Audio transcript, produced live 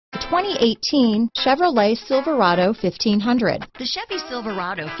2018 Chevrolet Silverado 1500. The Chevy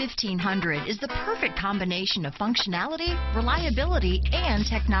Silverado 1500 is the perfect combination of functionality, reliability, and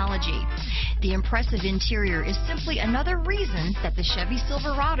technology. The impressive interior is simply another reason that the Chevy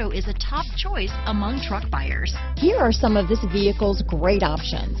Silverado is a top choice among truck buyers. Here are some of this vehicle's great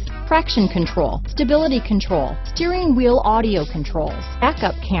options: traction control, stability control, steering wheel audio controls,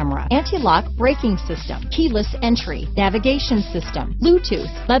 backup camera, anti-lock braking system, keyless entry, navigation system, Bluetooth,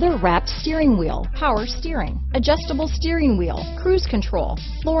 leather-wrapped steering wheel, power steering, adjustable steering wheel, cruise control,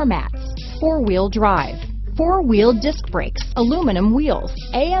 floor mats, four-wheel drive, four-wheel disc brakes, aluminum wheels,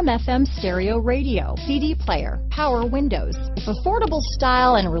 AM/FM stereo radio, CD player, power windows. If affordable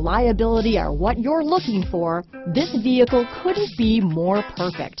style and reliability are what you're looking for, this vehicle couldn't be more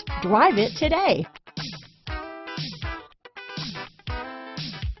perfect. Drive it today.